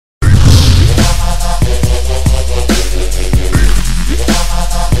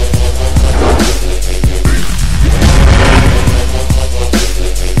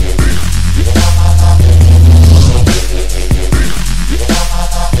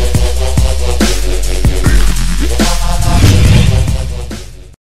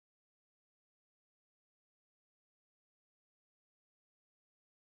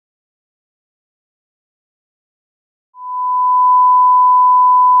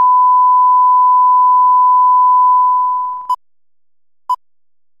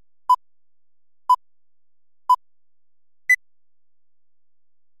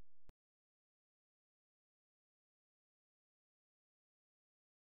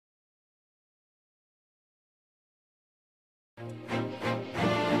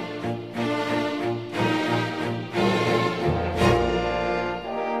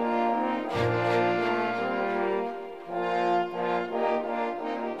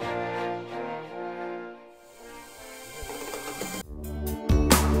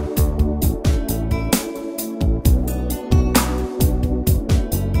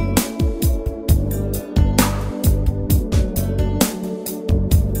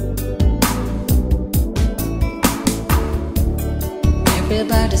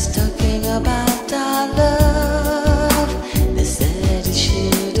Everybody's talking about our love. They said it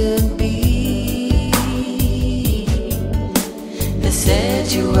shouldn't be. They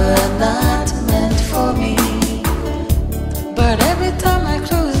said you were not meant for me. But every time I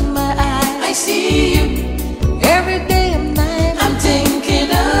close my eyes, I see you. Every day and night, I'm thinking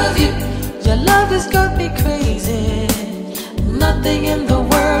of you. Your love has got me crazy. Nothing in the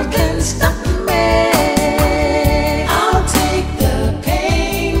world can stop me.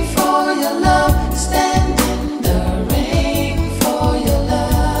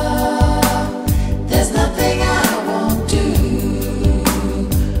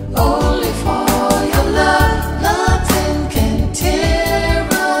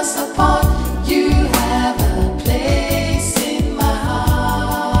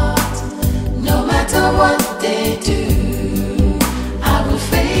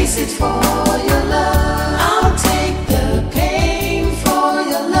 It for your love. I'll take the pain for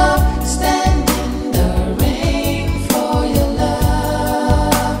your love. Stand in the rain for your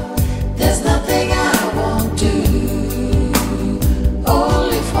love. There's nothing I won't do.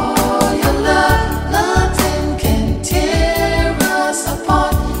 Only for your love. Nothing can tear us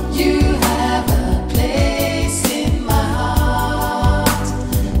apart. You have a place in my heart.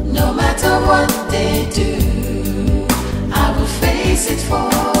 No matter what they do, I will face it for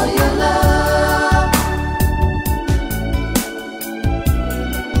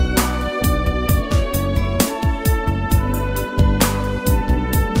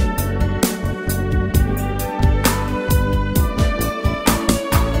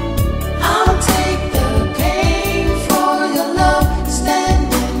your love. I'll take the pain for your love.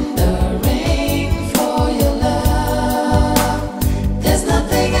 Stand in the rain for your love. There's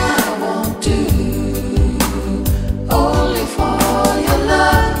nothing I won't do. Only for your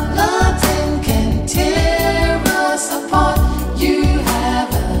love. Nothing can tear us apart. You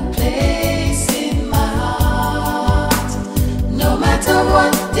have a place in my heart. No matter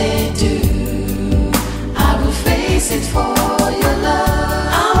what they do, I will face it for your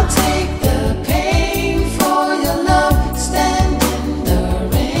love. I'll take the pain for your love. Stand in the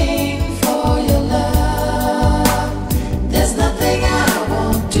rain for your love. There's nothing I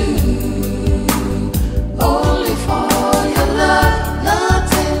won't do. Only for your love.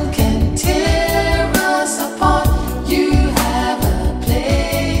 Nothing can tear us apart. You have a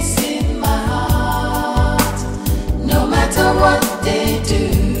place in my heart. No matter what they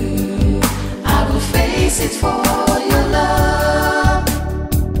do, I will face it for your love.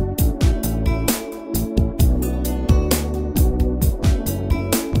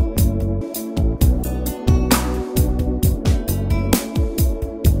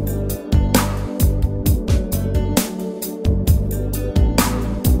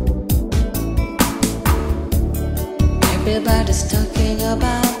 Everybody's talking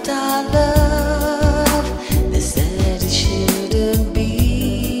about our love. They said it shouldn't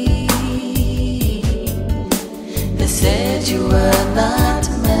be. They said you were not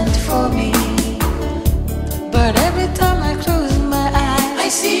meant for me. But every time I close my eyes, I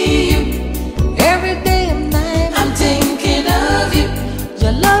see you. Every day and night, I'm thinking of you.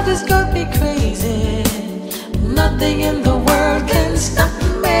 Your love has got me crazy. Nothing in the world can stop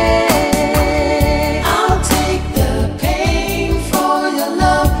me. I'll take the pain for your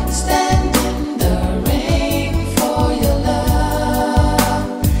love. Stand in the rain for your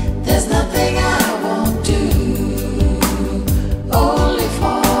love. There's nothing I won't do. Only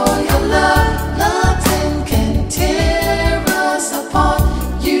for your love. Nothing can tear us apart.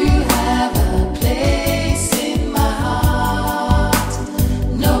 You have a place in my heart.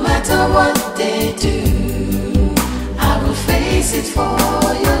 No matter what they do, I will face it for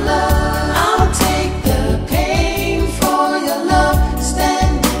your love. I'll take the pain for your love.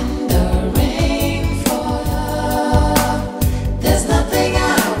 Stand in the rain for love. There's nothing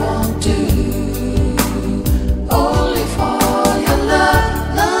I won't do. Only for your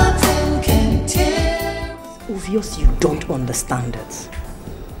love. Nothing can tear. Obvious you don't understand it.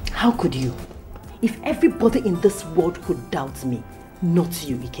 How could you? If everybody in this world could doubt me, not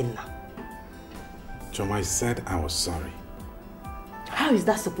you, Ikenna. Choma, I said I was sorry. How is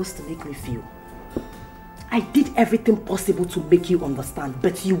that supposed to make me feel? I did everything possible to make you understand,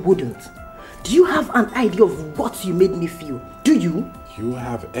 but you wouldn't. Do you have an idea of what you made me feel? Do you? You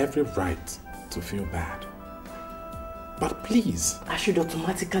have every right to feel bad. But please. I should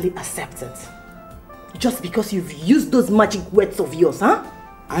automatically accept it. Just because you've used those magic words of yours, huh?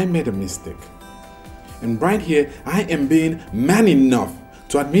 I made a mistake. And right here, I am being man enough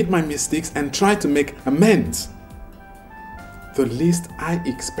to admit my mistakes and try to make amends. The least I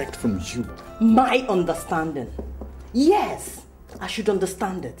expect from you. My understanding. Yes, I should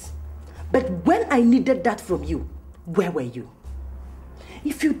understand it. But when I needed that from you, where were you?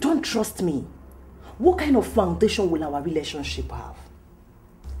 If you don't trust me, what kind of foundation will our relationship have?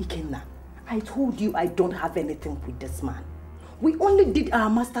 Ikenna, I told you I don't have anything with this man. We only did our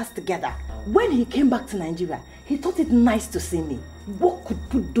masters together. When he came back to Nigeria, he thought it nice to see me. What could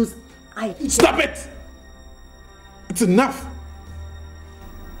put those ideas... Stop it! It's enough!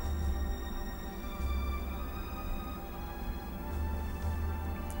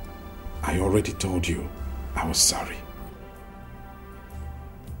 I already told you I was sorry.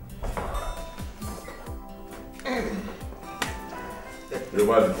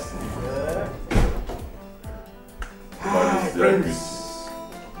 Hi, Prince.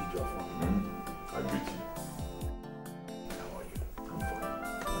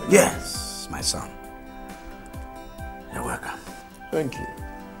 Yes, my son. You're welcome. Thank you.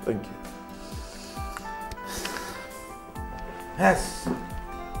 Thank you. Yes.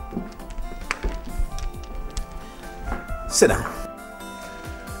 Sit down.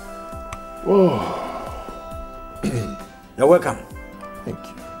 Whoa. You're welcome. Thank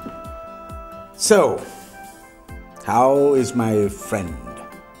you. So, how is my friend,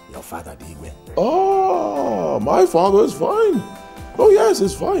 your father, Digwe? Oh, my father is fine. Oh, yes,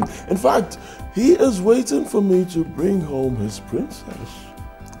 he's fine. In fact, he is waiting for me to bring home his princess.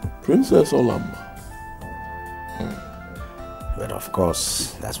 Princess Olanma. But of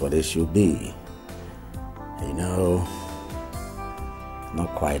course, that's what it should be. You know,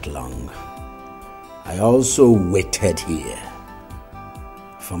 not quite long. I also waited here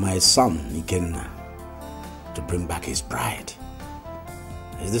for my son, Ikenna, to bring back his bride.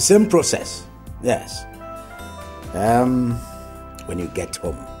 It's the same process, yes. When you get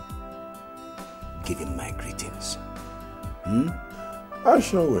home, give him my greetings. I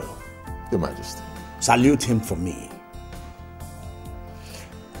sure will, Your Majesty. Salute him for me.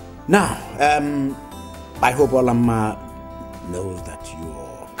 Now, I hope Olanma knows that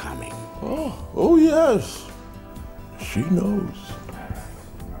you're coming. Oh yes. She knows.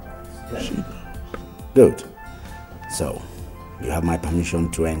 She knows. Good. So, you have my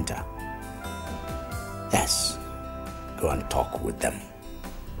permission to enter. Yes. Go and talk with them.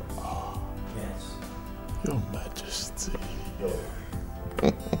 Yes. Your Majesty.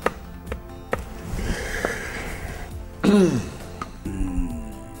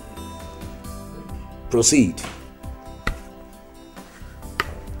 Proceed.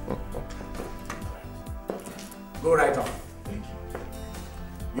 Go right on. Thank you.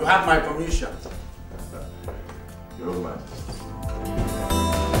 You have my permission. Your Majesty.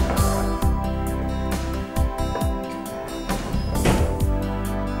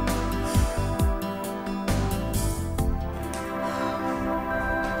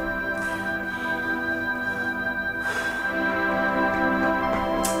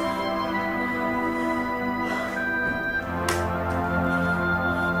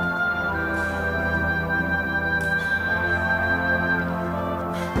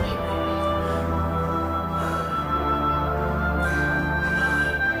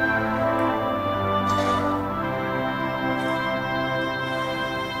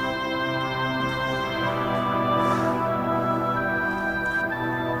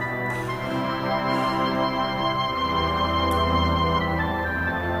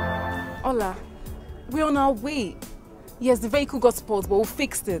 Ola, we're on our way. Yes, the vehicle got spoiled, but we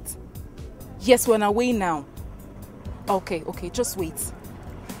fixed it. Yes, we're on our way now. Okay, just wait.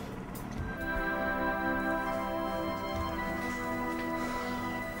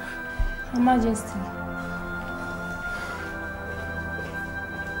 Her Majesty.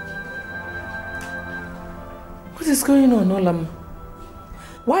 What is going on, Olanma?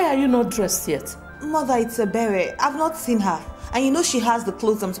 Why are you not dressed yet? Mother, it's a berry. I've not seen her. And you know she has the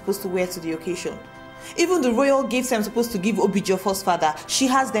clothes I'm supposed to wear to the occasion. Even the royal gifts I'm supposed to give Obijiofor's father, she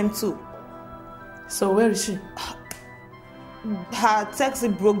has them too. So where is she? Her taxi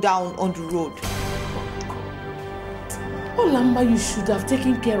broke down on the road. Olanma, you should have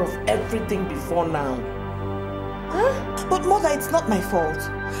taken care of everything before now. Huh? But Mother, it's not my fault.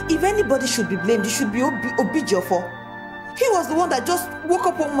 If anybody should be blamed, it should be Obijiofor. He was the one that just woke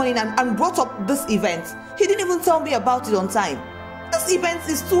up one morning and brought up this event. He didn't even tell me about it on time. This event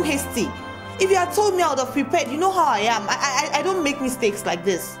is too hasty. If you had told me, I would have prepared. You know how I am. I don't make mistakes like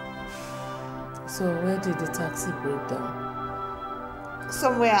this. So where did the taxi break down?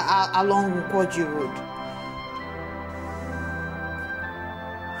 Somewhere along Nkwoji Road.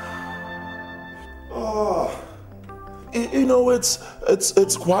 You know, it's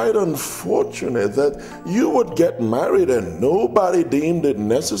quite unfortunate that you would get married and nobody deemed it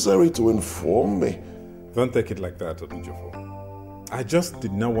necessary to inform me. Don't take it like that, Obijiofor. I just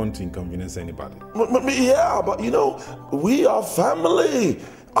did not want to inconvenience anybody. Yeah, but you know, we are family.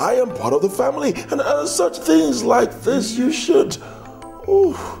 I am part of the family, and such things like this, you should.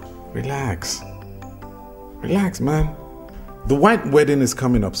 Ooh. Relax. Relax, man. The white wedding is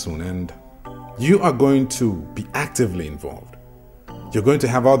coming up soon, and you are going to be actively involved. You're going to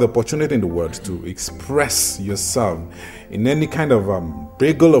have all the opportunity in the world to express yourself in any kind of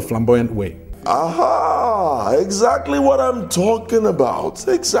regal or flamboyant way. Aha! Exactly what I'm talking about.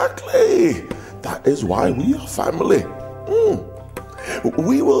 Exactly. That is why we are family.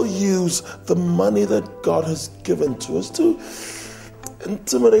 We will use the money that God has given to us to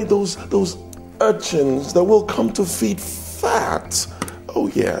intimidate those urchins that will come to feed fat. Oh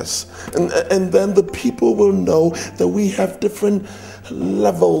yes, and then the people will know that we have different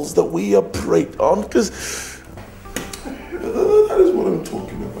levels that we operate on, because that is what I'm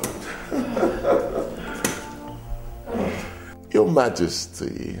talking about. Your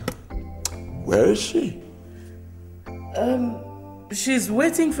Majesty, where is she? She's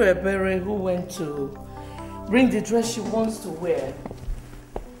waiting for a bearer who went to bring the dress she wants to wear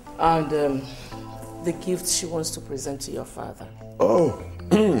and the gift she wants to present to your father. Oh,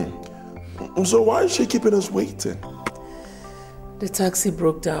 so why is she keeping us waiting? The taxi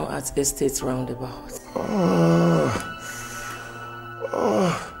broke down at Estate Roundabout.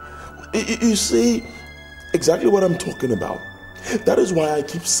 You see, exactly what I'm talking about. That is why I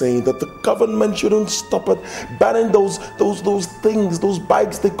keep saying that the government shouldn't stop at banning those things, those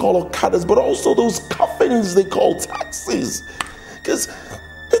bikes they call okadas, but also those coffins they call taxis. Because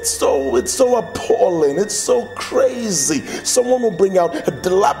it's so appalling, it's so crazy. Someone will bring out a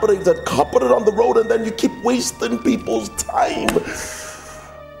dilapidated car, put it on the road, and then you keep wasting people's time.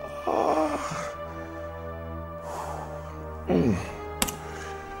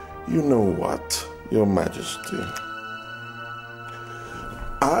 You know what, Your Majesty?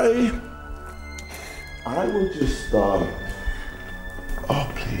 I will just oh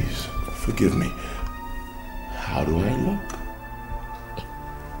please, forgive me. How do I look?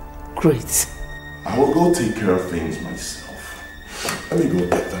 Great. I will go take care of things myself. Let me go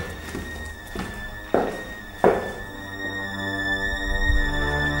get them.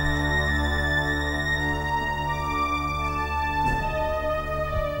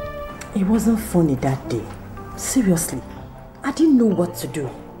 It wasn't funny that day. Seriously. I didn't know what to do.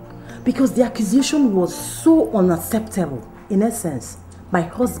 Because the accusation was so unacceptable. In essence, my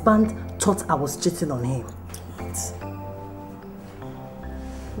husband thought I was cheating on him.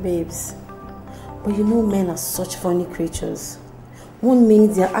 Babes, but you know men are such funny creatures. One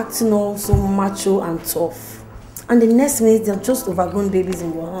minute they're acting all so macho and tough, and the next minute they're just overgrown babies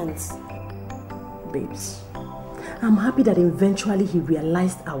in your hands. Babes, I'm happy that eventually he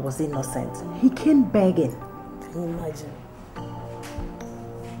realized I was innocent. He came begging. Can you imagine?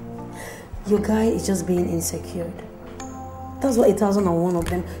 Your guy is just being insecure. That's what 1,001 of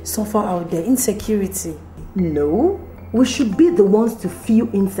them suffer out there. Insecurity. No. We should be the ones to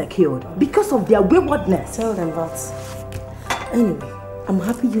feel insecure because of their waywardness. Tell them that. Anyway, I'm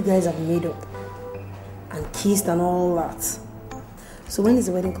happy you guys have made up and kissed and all that. So when is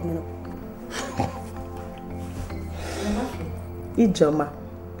the wedding coming up? Ijoma,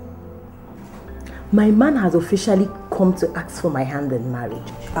 my man has officially come to ask for my hand in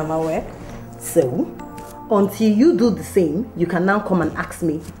marriage. Am I aware? So, until you do the same, you can now come and ask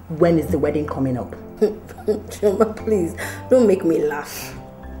me when is the wedding coming up. Choma, please, don't make me laugh.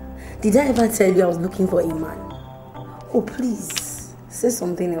 Did I ever tell you I was looking for a man? Oh, please, say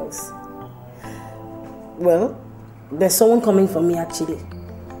something else. Well, there's someone coming for me actually.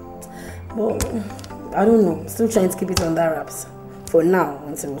 Well, I don't know. Still trying to keep it under wraps. For now,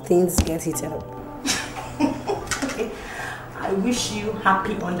 until things get heated up. I wish you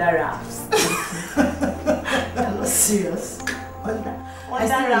happy under wraps. I'm not serious. Under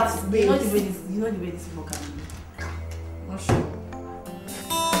wraps, babe. You know the way this people can be. I'm not sure.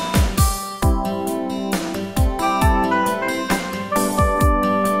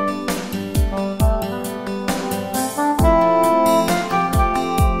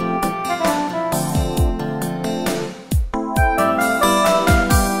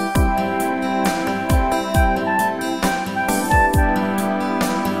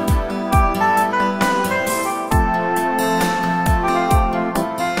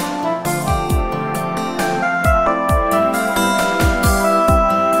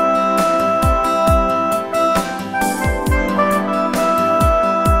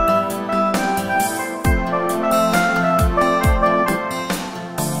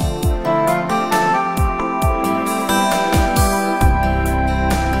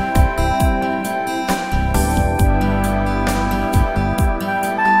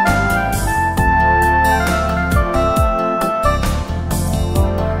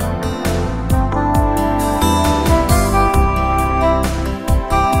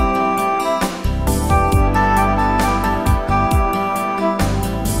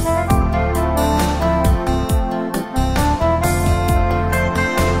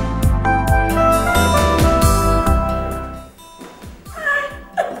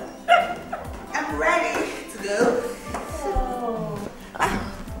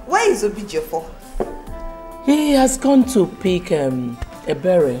 is Obijiofor? He has gone to pick a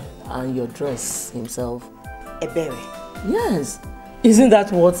beret and your dress himself. A beret? Yes. Isn't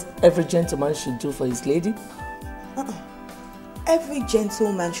that what every gentleman should do for his lady? Every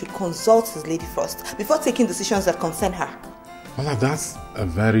gentleman should consult his lady first before taking decisions that concern her. Well, that's a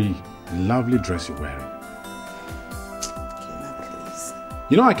very lovely dress you're wearing. Okay, now please.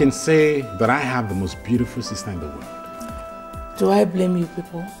 You know, I can say that I have the most beautiful sister in the world. Do I blame you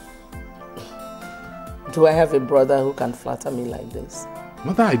people? Do I have a brother who can flatter me like this?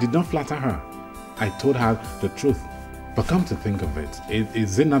 Mother, I did not flatter her. I told her the truth. But come to think of it,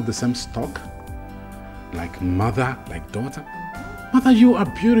 is it not the same stock? Like mother, like daughter? Mother, you are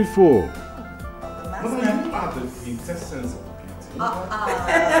beautiful. Mother, you are the quintessence of beauty.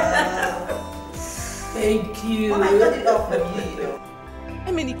 Thank you. Oh my God, it off from you.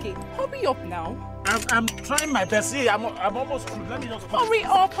 Emenike, hurry up now. I'm trying my best. See, I'm almost through. Let me just... Hurry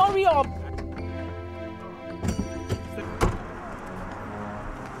up, hurry up.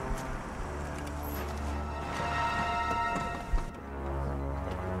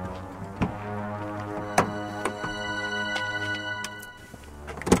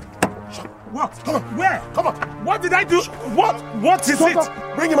 What? Come on. Where? Come on. What did I do? What is it?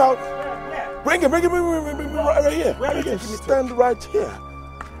 Bring him out. Where? Bring him right here. Where are you taking me to? Stand right here.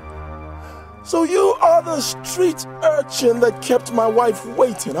 So you are the street urchin that kept my wife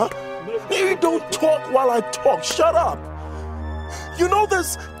waiting, huh? You don't talk while I talk. Shut up. You know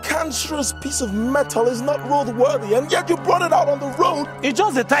this cancerous piece of metal is not roadworthy, and yet you brought it out on the road. It's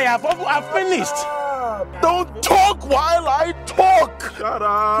just the tire. I've finished. Don't talk while I talk. Shut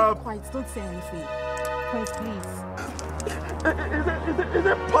up. Quiet, don't say anything. Quiet, please. Is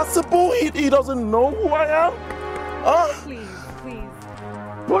it possible he doesn't know who I am? Huh? Please.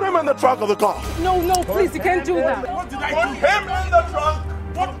 Put him in the trunk of the car. No, please, you can't do that. What did I Put do? him in the trunk.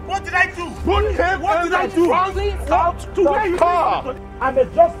 What did I do? Put him in the trunk of the car. I'm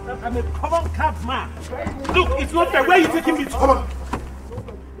a common cab man. Look, it's not the way you're taking me to. Come on.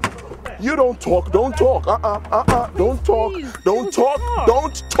 You don't talk. Don't talk. Don't talk. Please, Don't talk.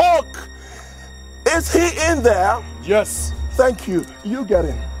 Don't talk. Is he in there? Yes. Thank you. You get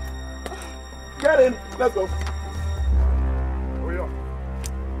in. Get in. Let's go.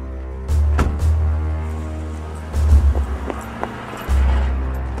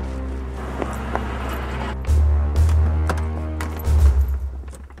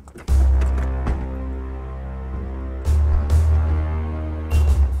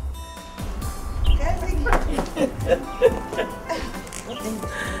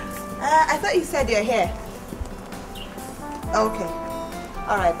 I thought you said you're here. Okay.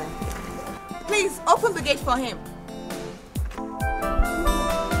 All right then. Please open the gate for him.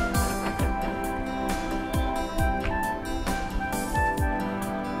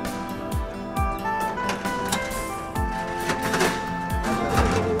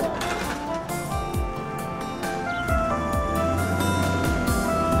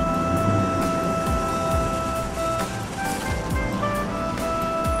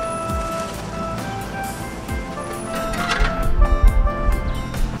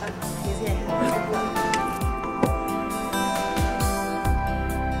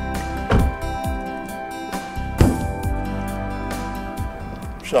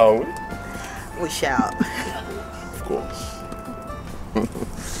 Shall we? We shall. Of course.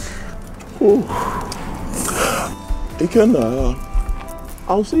 Iken,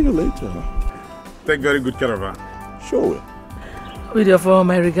 I'll see you later. Take very good care of her. Sure. Obijiofor,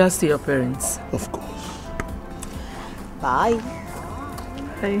 my regards to your parents. Of course. Bye.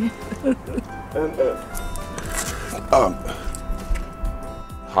 Bye. And,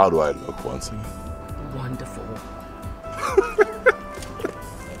 how do I look once again? Wonderful.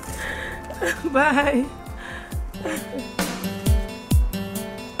 Bye.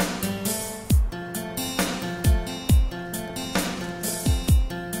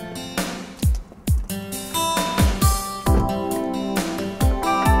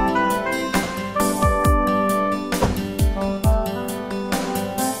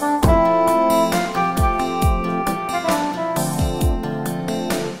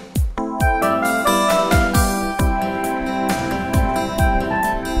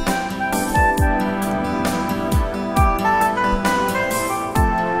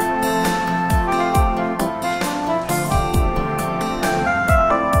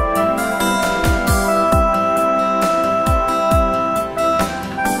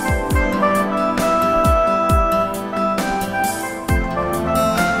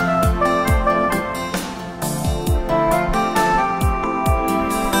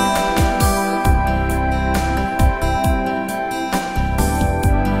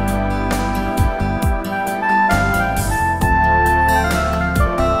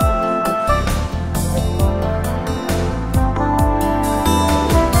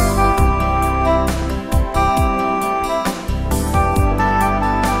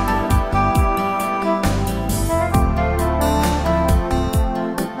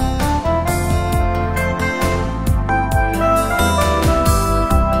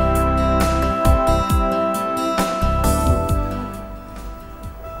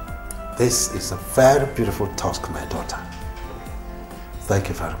 This is a very beautiful task, my daughter. Thank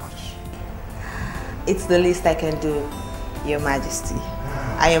you very much. It's the least I can do, Your Majesty.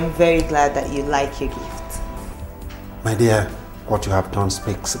 I am very glad that you like your gift. My dear, what you have done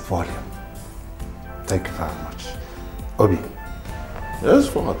speaks volume. Thank you very much. Obi. Yes,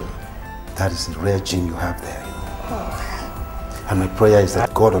 Father. That is a rare gem you have there, you know. Oh. And my prayer is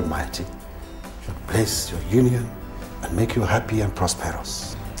that God Almighty should bless your union and make you happy and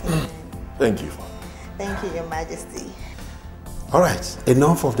prosperous. Thank you, Father. Thank you, Your Majesty. All right,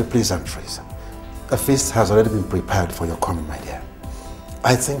 enough of the pleasantries. A feast has already been prepared for your coming, my dear.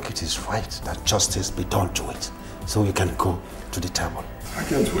 I think it is right that justice be done to it, so you can go to the table. I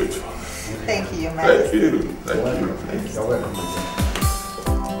can't wait, Father. Thank you, Your Majesty. Thank you. Thank you. Thank you. You're welcome, my dear.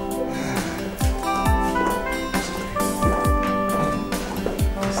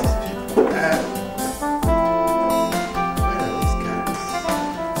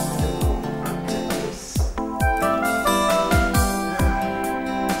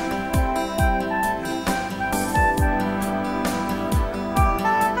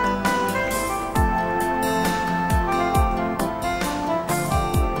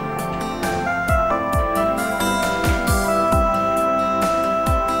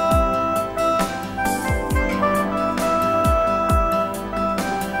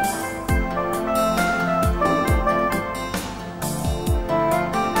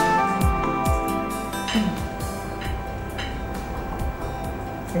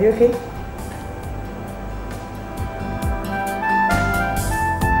 Are you okay?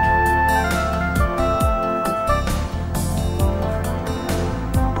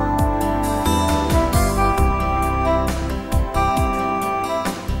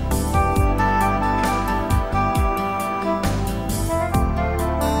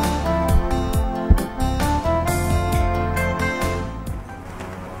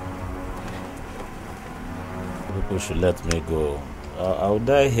 People should let me go. I'll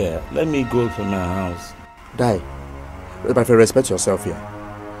die here. Let me go to my house. Die? But respect yourself here.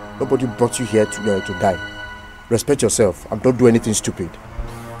 Nobody brought you here to die. Respect yourself and don't do anything stupid.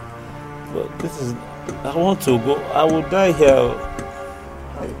 But this is... I want to go. I will die here.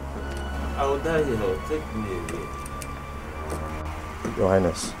 I will die here. Take me away. Your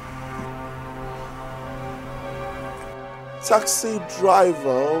Highness. Taxi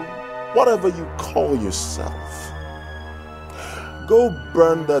driver, whatever you call yourself, go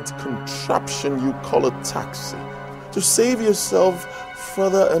burn that contraption you call a taxi to save yourself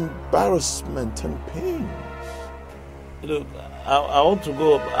further embarrassment and pain. Look, I want to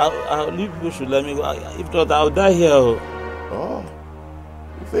go. I'll leave. You should let me go. If not, I'll die here. Oh,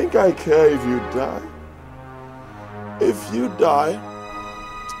 you think I care if you die? If you die,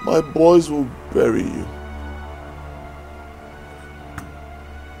 my boys will bury you.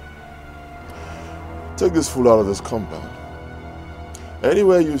 Take this fool out of this compound.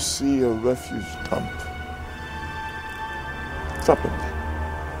 Anywhere you see a refuse dump, trap him there.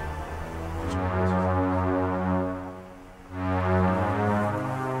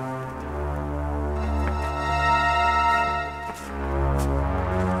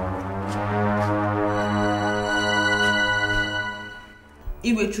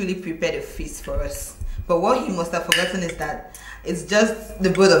 Iwe truly prepared a feast for us. But what he must have forgotten is that it's just the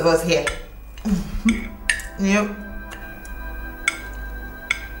both of us here. Yep.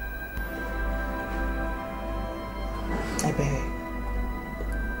 I bet.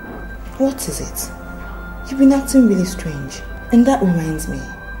 What is it? You've been acting really strange. And that reminds me.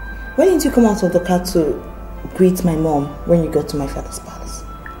 Why didn't you come out of the car to greet my mom when you got to my father's palace?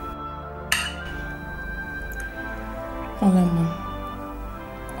 Olanma,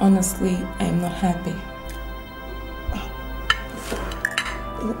 honestly, I am not happy.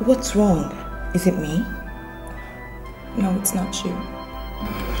 What's wrong? Is it me? No, it's not you.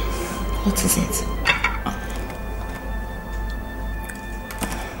 What is it?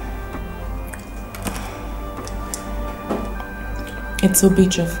 It's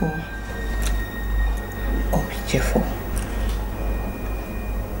Obijiofor. Obijiofor?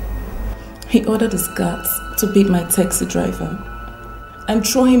 He ordered his guards to beat my taxi driver and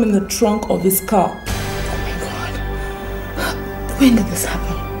throw him in the trunk of his car. Oh my God. When did this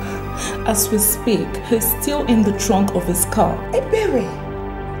happen? As we speak, he's still in the trunk of his car. Hey, Barry,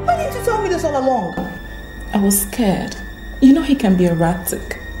 why didn't you tell me this all along? I was scared. You know he can be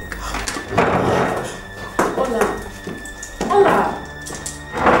erratic. Hola. Hola.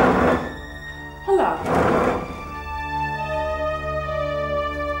 Hola.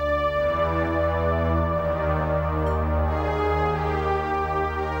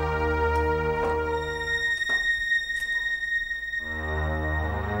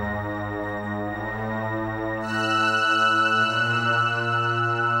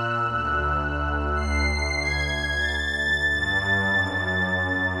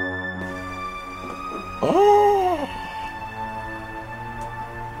 Oh.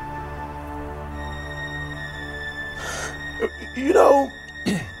 You know,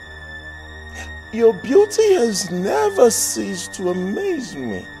 your beauty has never ceased to amaze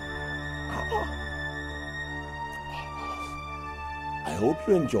me. I hope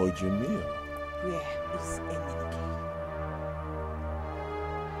you enjoyed your meal. Where is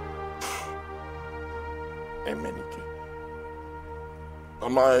Emenike?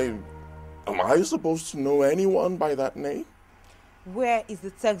 Emenike. Am I supposed to know anyone by that name? Where is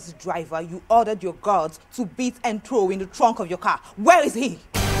the taxi driver you ordered your guards to beat and throw in the trunk of your car? Where is he?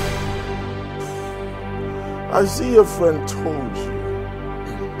 I see your friend told you.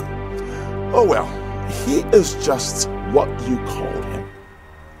 Oh well, he is just what you call him.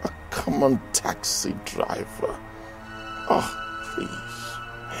 A common taxi driver. Oh,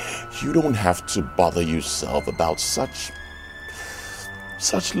 please. You don't have to bother yourself about such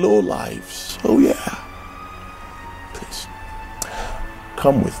low lives. Oh yeah. Please.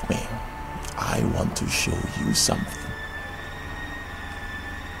 Come with me. I want to show you something.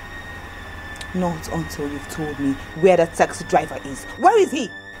 Not until you've told me where the taxi driver is. Where is he?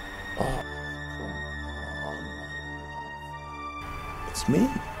 Oh, come on. It's me.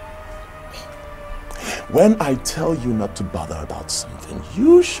 When I tell you not to bother about something,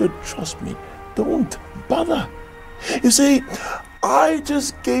 you should trust me. Don't bother. You see, I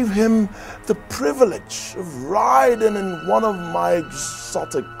just gave him the privilege of riding in one of my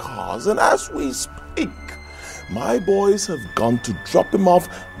exotic cars, and as we speak, my boys have gone to drop him off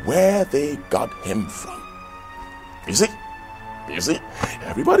where they got him from. You see,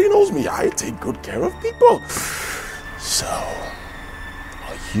 everybody knows me. I take good care of people. So,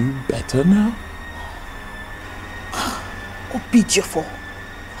 are you better now? Obijiofor,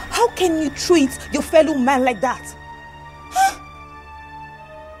 how can you treat your fellow man like that?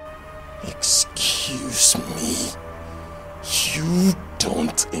 Excuse me. You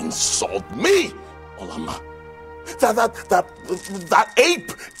don't insult me, Olanma. That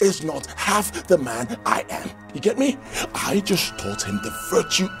ape is not half the man I am. You get me? I just taught him the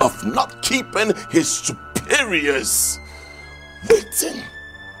virtue of not keeping his superiors waiting.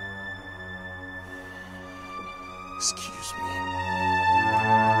 Excuse me.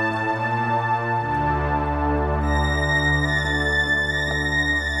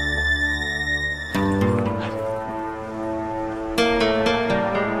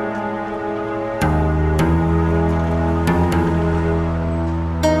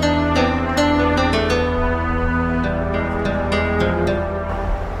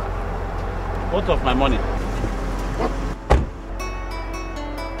 What of my money?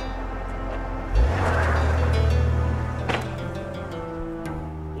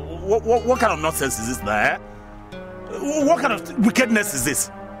 What kind of nonsense is this now, eh? What kind of wickedness is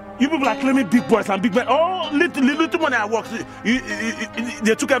this? You people are claiming big boys and big men. Oh, little money I worked.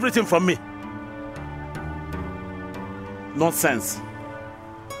 They took everything from me. Nonsense.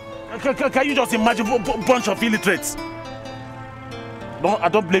 Can you just imagine a bunch of illiterates? No, I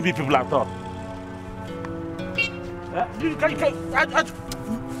don't blame you people at all.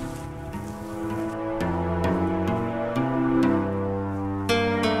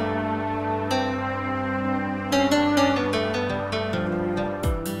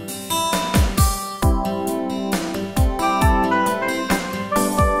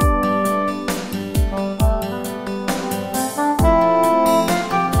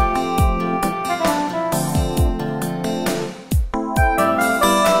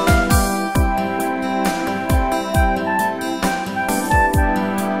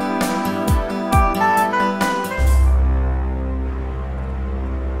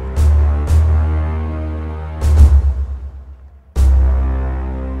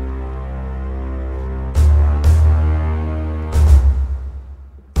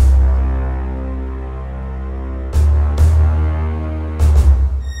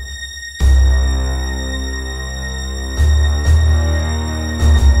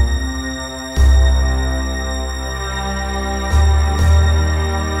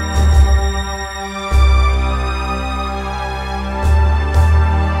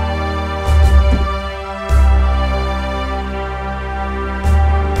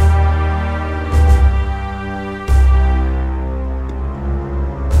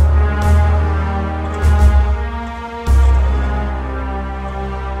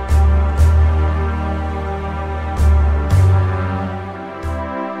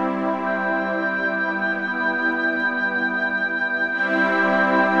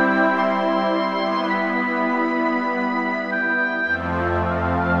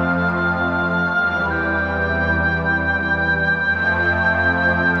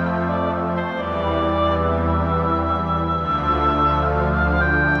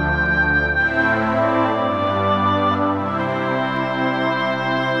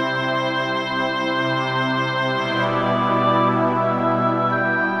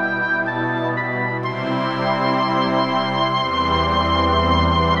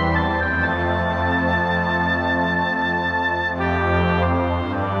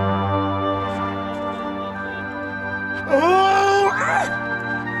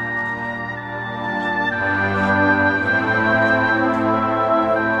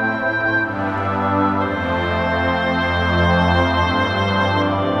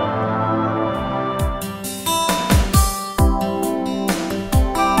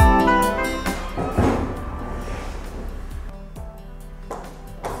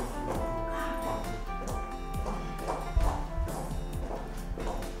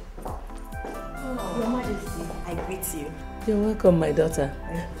 welcome, my daughter.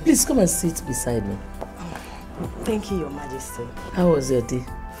 Please come and sit beside me. Thank you, Your Majesty. How was your day?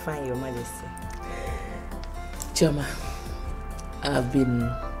 Fine, Your Majesty. Chama, I've been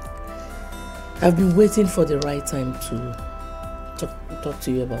waiting for the right time to talk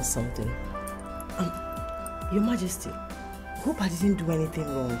to you about something. Your Majesty, hope I didn't do anything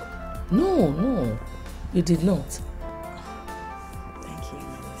wrong. No, you did not. Thank you, Your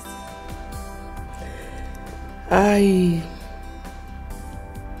Majesty.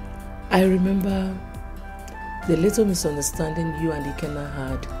 I remember the little misunderstanding you and Ikenna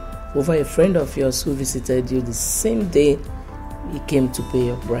had over a friend of yours who visited you the same day he came to pay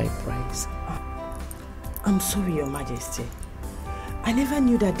your bride price. I'm sorry, Your Majesty. I never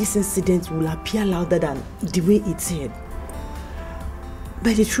knew that this incident will appear louder than the way it did.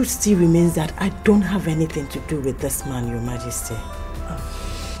 But the truth still remains that I don't have anything to do with this man, Your Majesty.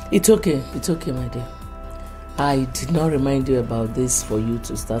 It's okay, my dear. I did not remind you about this for you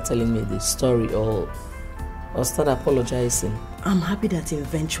to start telling me the story or start apologizing. I'm happy that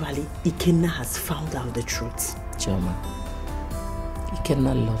eventually Ikenna has found out the truth. Chama,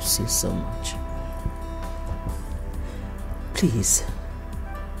 Ikenna loves you so much. Please,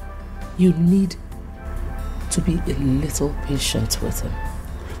 you need to be a little patient with him.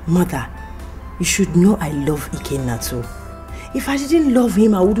 Mother, you should know I love Ikenna too. If I didn't love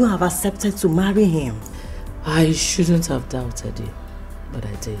him, I wouldn't have accepted to marry him. I shouldn't have doubted you, but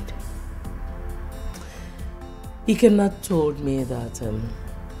I did. Ikenna told me that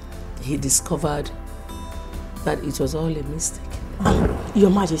he discovered that it was all a mistake. Your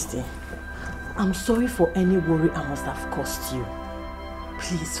Majesty, I'm sorry for any worry I must have caused you.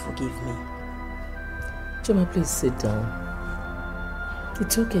 Please forgive me. Chama, please sit down.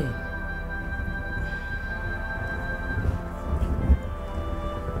 It's okay.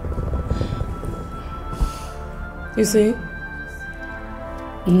 You see,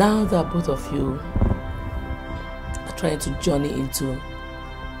 now that both of you are trying to journey into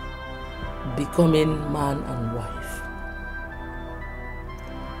becoming man and wife,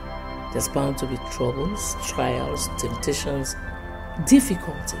 there's bound to be troubles, trials, temptations,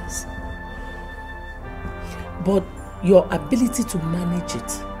 difficulties. But your ability to manage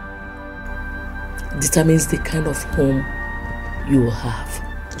it determines the kind of home you will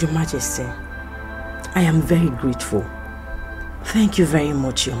have. Your Majesty, I am very grateful. Thank you very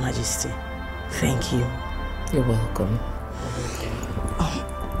much, Your Majesty. Thank you. You're welcome.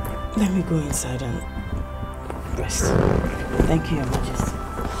 Let me go inside and rest. Thank you, Your Majesty.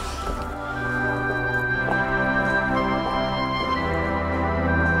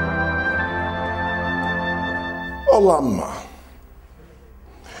 Olanma,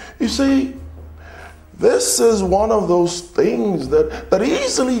 you see, this is one of those things that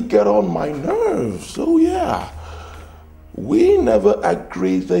easily get on my nerves. So yeah, we never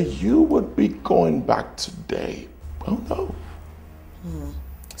agreed that you would be going back today. Oh no.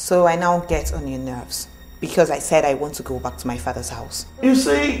 So I now get on your nerves because I said I want to go back to my father's house. You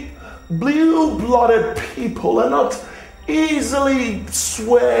see, blue-blooded people are not easily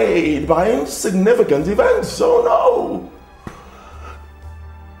swayed by insignificant events. So no.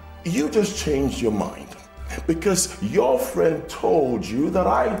 You just changed your mind because your friend told you that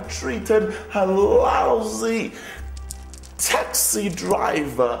I treated a lousy taxi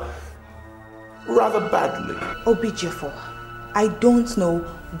driver rather badly. Obijiofor, I don't know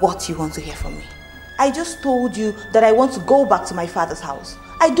what you want to hear from me. I just told you that I want to go back to my father's house.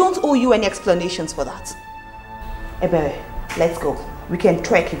 I don't owe you any explanations for that. Ebere, let's go. We can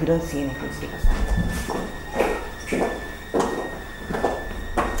trek if we don't see anything to give us that.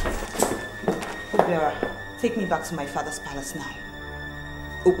 Obera, take me back to my father's palace now.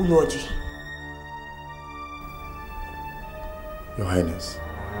 Obuloji. Your Highness.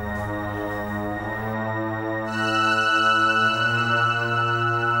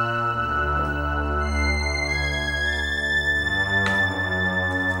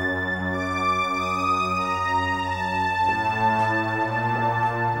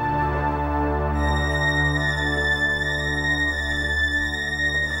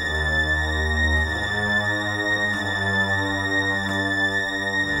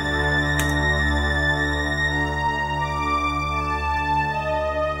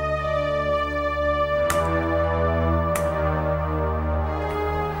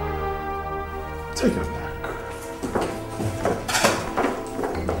 Take a nap.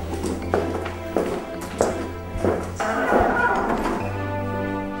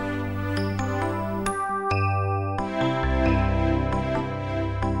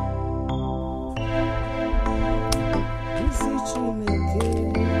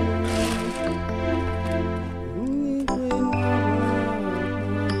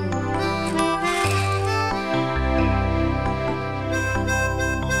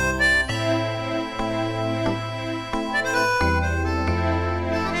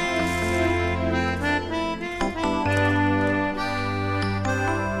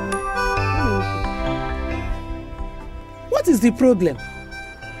 What is the problem?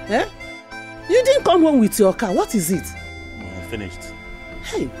 Eh? You didn't come home with your car. What is it? I'm finished.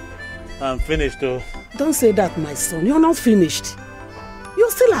 Hey. I'm finished, though. Don't say that, my son. You're not finished. You're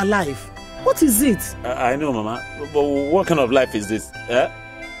still alive. What is it? I know, Mama. But what kind of life is this? Eh?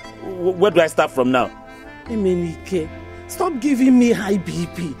 Where do I start from now? Emenike, stop giving me high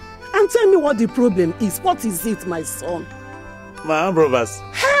BP. And tell me what the problem is. What is it, my son? My armed robbers.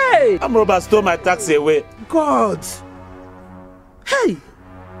 Hey! Armed robbers stole my taxi away. God! Hey!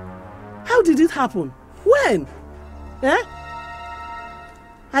 How did it happen? When? Eh?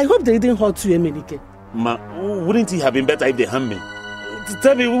 I hope they didn't hurt you, Emenike. Ma, wouldn't it have been better if they harmed me?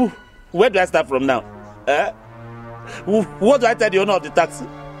 Tell me, where do I start from now? Eh? What do I tell the owner of the taxi?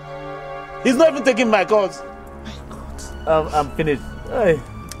 He's not even taking my calls. My God. I'm finished. Hey.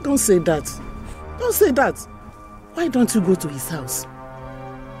 Don't say that. Don't say that. Why don't you go to his house?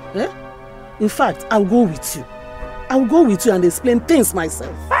 Eh? In fact, I'll go with you. I'll go with you and explain things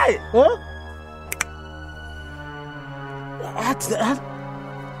myself. Hey! Oh?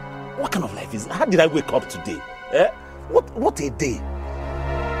 What kind of life is it? How did I wake up today? Eh? What a day.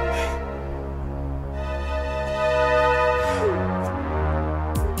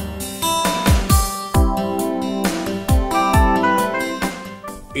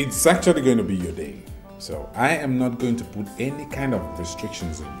 It's actually going to be your day. So I am not going to put any kind of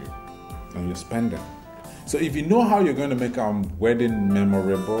restrictions on your spending. So if you know how you're going to make our wedding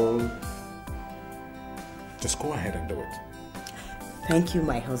memorable, just go ahead and do it. Thank you,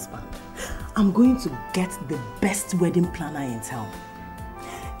 my husband. I'm going to get the best wedding planner in town.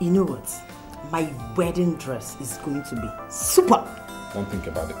 You know what? My wedding dress is going to be super. Don't think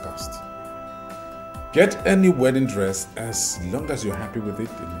about the cost. Get any wedding dress as long as you're happy with it,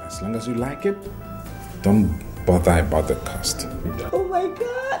 and as long as you like it. Don't bother about the cost. Oh my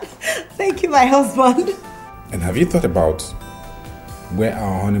God. Thank you, my husband. And have you thought about where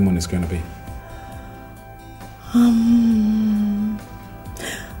our honeymoon is going to be?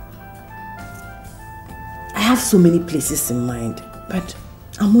 I have so many places in mind, but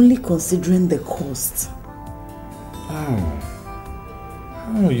I'm only considering the cost.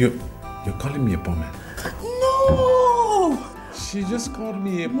 Oh, you're calling me a poor man? No! She just called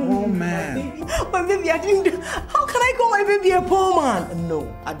me a poor man. My baby, I didn't. How can I call my baby a poor man? No,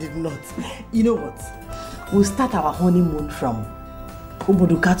 I did not. You know what? We'll start our honeymoon from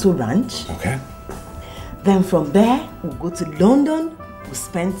Obodukato Ranch. Okay. Then from there, we'll go to London. We'll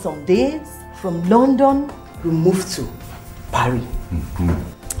spend some days. From London, we'll move to Paris.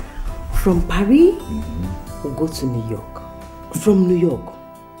 From Paris, we'll go to New York. From New York,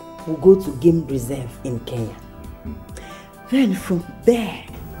 we'll go to Game Reserve in Kenya. Then from there,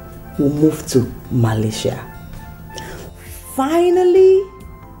 we'll move to Malaysia. Finally,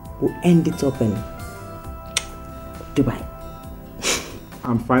 we'll end it up in Dubai.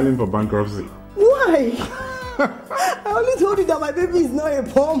 I'm filing for bankruptcy. Why? I only told you that my baby is not a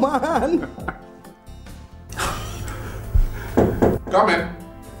poor man. Come in.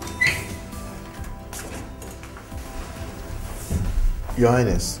 Your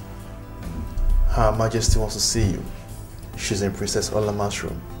Highness, Her Majesty wants to see you. She's in Princess Olanma's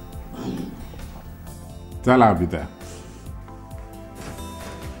room. Tell her I'll be there.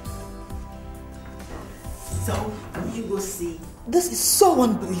 So, you will see. This is so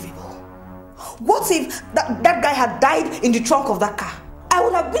unbelievable. What if that guy had died in the trunk of that car? I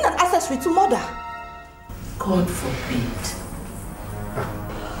would have been an accessory to murder. God forbid.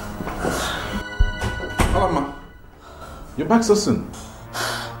 Olanma, you're back so soon.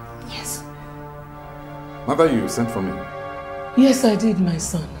 Yes. Mother, you sent for me. Yes, I did, my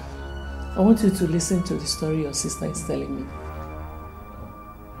son. I want you to listen to the story your sister is telling me.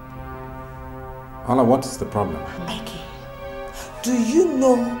 Ola, what is the problem? Ike, do you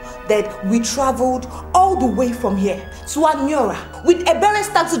know that we traveled all the way from here to Anyora with a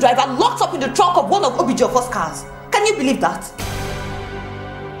Beres taxi driver locked up in the trunk of one of Obijiofor's cars? Can you believe that?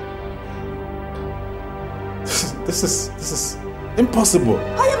 This is impossible.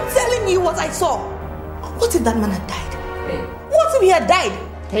 I am telling you what I saw. What if that man had died? Hey. What if he had died?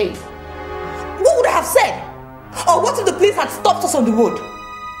 Hey. What would I have said? Or what if the police had stopped us on the road?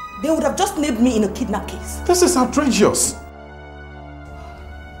 They would have just named me in a kidnap case. This is outrageous.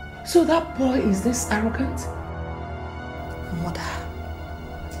 So that boy is this arrogant? Mother,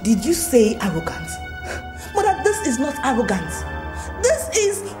 did you say arrogant? Mother, this is not arrogance. This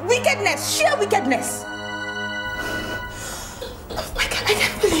is wickedness, sheer wickedness. I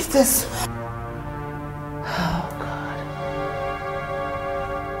can't believe this. Oh, God.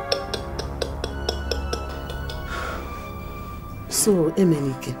 So,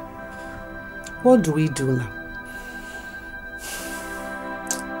 Emenike, what do we do now?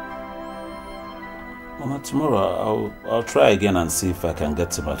 Mama, tomorrow I'll try again and see if I can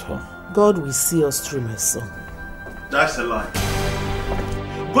get him at home. God will see us through, my son. That's a lie.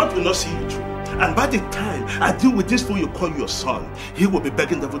 God will not see you through. And by the time I deal with this fool you call your son, he will be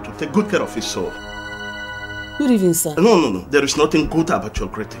begging the devil to take good care of his soul. Good evening, sir. No. There is nothing good about your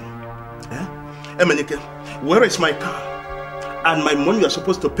greeting. Emenike, where is my car? And my money you are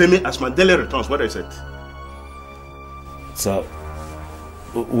supposed to pay me as my daily returns, where is it? Sir,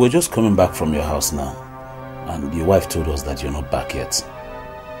 we're just coming back from your house now. And your wife told us that you're not back yet.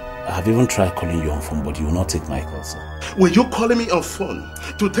 I have even tried calling you on phone, but you will not take my call, sir. Were you calling me on phone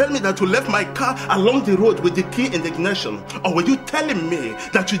to tell me that you left my car along the road with the key in the ignition? Or were you telling me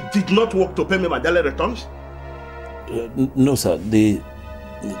that you did not work to pay me my daily returns? No, sir. The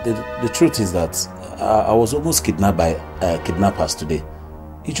truth is that I was almost kidnapped by kidnappers today.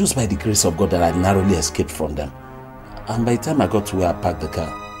 It's just by the grace of God that I narrowly escaped from them. And by the time I got to where I parked the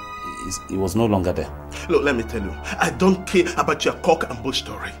car, it was no longer there. Look, let me tell you, I don't care about your cock and bull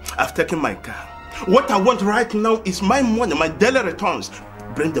story. I've taken my car. What I want right now is my money, my daily returns.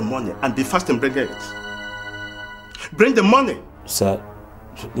 Bring the money and be fast and bring it. Bring the money. Sir,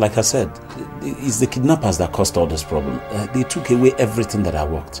 like I said, it's the kidnappers that caused all this problem. They took away everything that I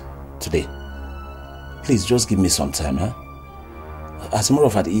worked today. Please, just give me some time, huh? As a matter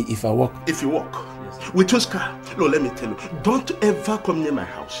of fact, if I walk... If you walk, yes. With your car, no, let me tell you, don't ever come near my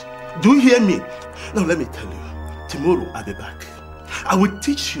house. Do you hear me? Now let me tell you, tomorrow I'll be back. I will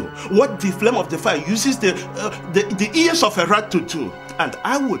teach you what the flame of the fire uses the ears of a rat to do. And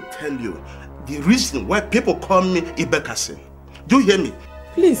I will tell you the reason why people call me Ibekasin. Do you hear me?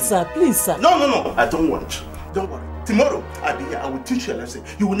 Please, sir. Please, sir. No. I don't want you. Don't worry. Tomorrow I'll be here. I will teach you a lesson.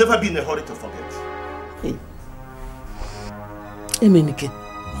 You will never be in a hurry to forget. Hey. Emenike.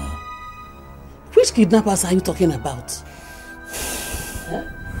 Which kidnappers are you talking about? Huh?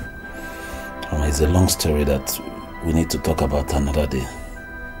 It's a long story that we need to talk about another day.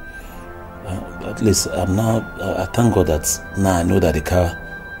 At least I thank God that now I know that the car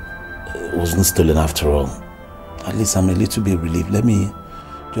wasn't stolen after all. At least I'm a little bit relieved. Let me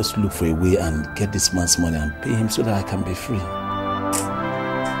just look for a way and get this man's money and pay him so that I can be free.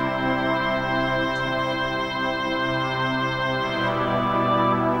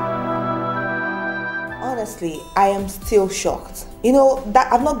 Honestly, I am still shocked. You know,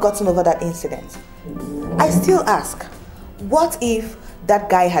 that I've not gotten over that incident. I still ask, what if that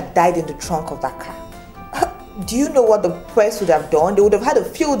guy had died in the trunk of that car? Do you know what the press would have done? They would have had a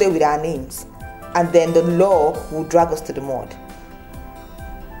field day with our names. And then the law would drag us to the mud.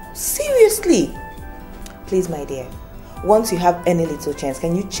 Seriously? Please, my dear, once you have any little chance,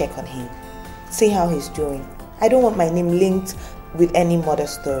 can you check on him? See how he's doing. I don't want my name linked with any murder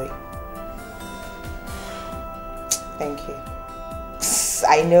story. Thank you.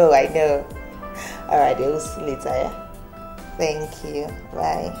 I know. Alright, we'll see you later, yeah? Thank you.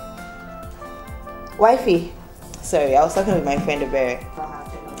 Bye. Wifey. Sorry, I was talking with my friend Obere.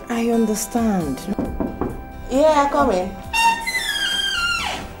 I understand. Yeah, come in.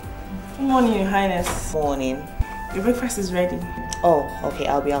 Good morning, Your Highness. Morning. Your breakfast is ready. Oh, okay,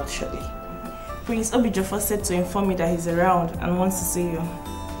 I'll be out shortly. Prince Obijiofor said to inform me that he's around and wants to see you.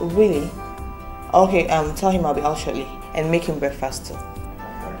 Really? Okay, tell him I'll be out shortly and make him breakfast too.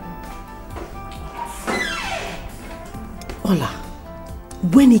 Ola,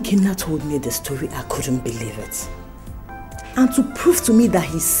 when Ikenna told me the story, I couldn't believe it. And to prove to me that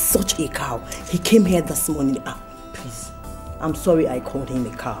he's such a cow, he came here this morning. Please, I'm sorry I called him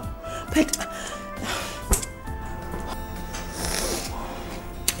a cow. But...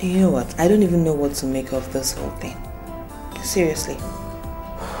 You know what? I don't even know what to make of this whole thing. Seriously.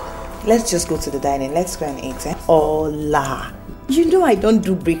 Let's just go to the dining. Let's go and eat, eh? Ola, you know I don't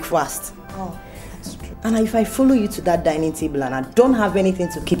do breakfast. Oh, that's true. And if I follow you to that dining table and I don't have anything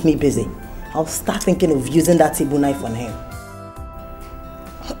to keep me busy, I'll start thinking of using that table knife on him.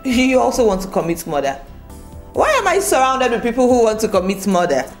 You also want to commit murder? Why am I surrounded with people who want to commit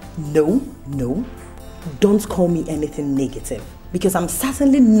murder? No. Don't call me anything negative. Because I'm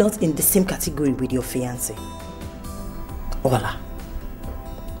certainly not in the same category with your fiancé. Ola,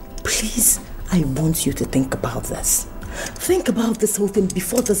 please, I want you to think about this. Think about this whole thing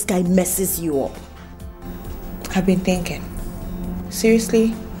before this guy messes you up. I've been thinking.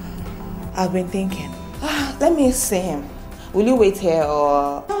 Seriously? I've been thinking. Let me see him. Will you wait here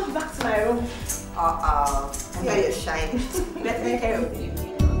or... Oh, back to my room. Here you're shining. Let me care of you.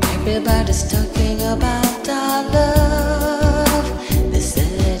 Everybody's talking about our love. They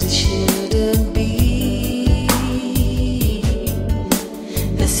said it shouldn't be.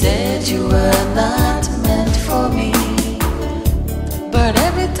 They said you were not meant for me. But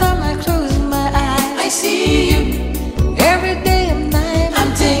every time I close my eyes, I see you every day and night.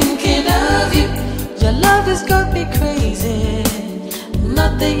 I'm thinking of you. Your love has got me crazy.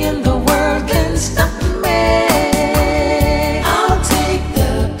 Nothing in the world can stop me. I'll take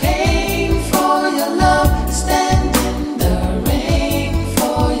the pain for your love, stand in the rain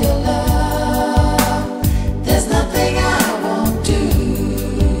for your love. There's nothing I won't do,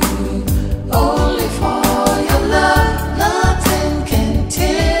 only for your love. Nothing can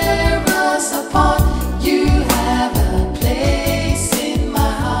tear us apart. You have a place in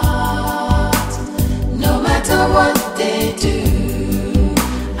my heart. No matter what they do,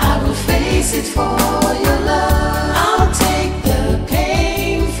 face it for your love. I'll take the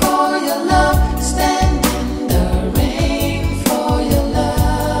pain for your love, stand in the rain for your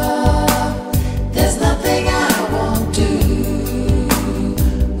love. There's nothing I won't do,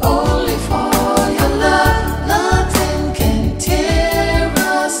 only for your love. Nothing can tear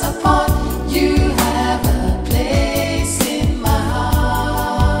us apart. You have a place in my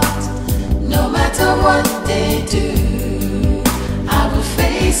heart. No matter what they do, I will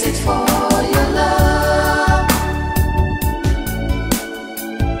face it for